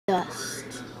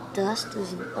Dust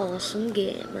is an awesome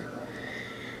game.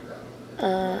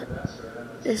 I'm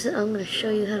going to show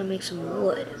you how to make some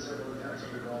wood.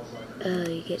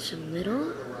 You get some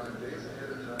metal.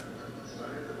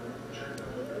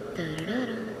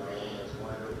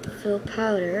 Fill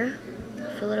powder.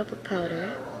 Fill it up with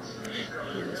powder.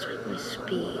 And let's make my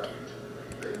speed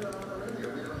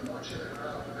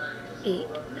 8.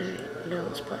 Alright, now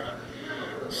let's play.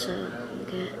 So, I'm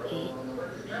gonna get 8.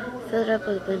 Fill it up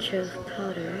with a bunch of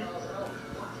powder.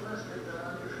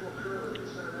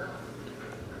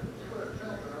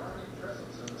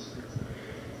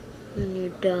 When you're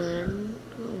done,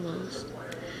 almost.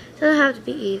 It doesn't have to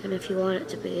be even if you want it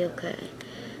to be, okay.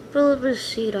 Put a little bit of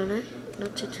seed on it,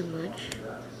 not too much.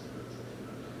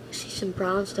 You see some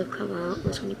brown stuff come out,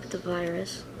 that's when you put the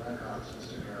virus.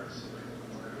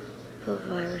 Put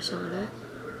virus on it.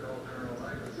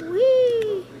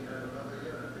 Whee!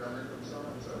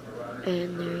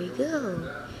 And there you go.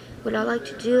 What I like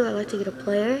to do, I like to get a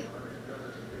player.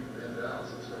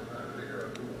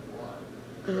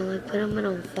 And I like putting it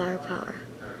on firepower.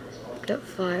 Get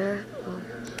fire.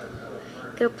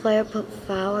 Get a player, put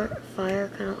fire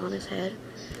kind of on his head.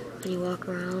 And you walk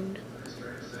around.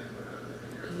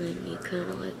 And then you kind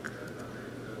of like...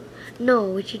 No,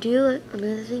 what you do,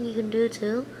 another thing you can do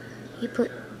too, you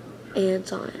put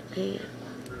ants on it. And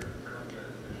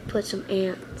put some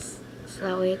ants. So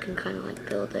that way it can kind of like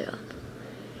build it up.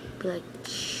 Be like...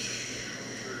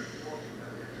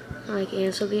 Like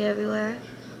ants will be everywhere.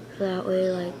 So that way,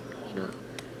 like, you know,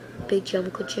 big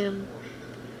jungle gym.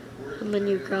 And then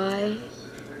your guy,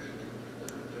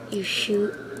 you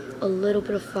shoot a little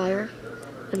bit of fire.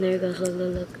 And there it goes,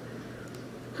 look.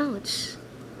 Oh, it's,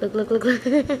 look.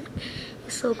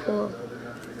 It's so cool.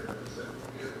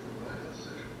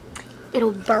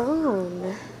 It'll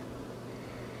burn.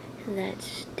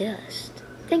 That's dust.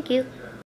 Thank you.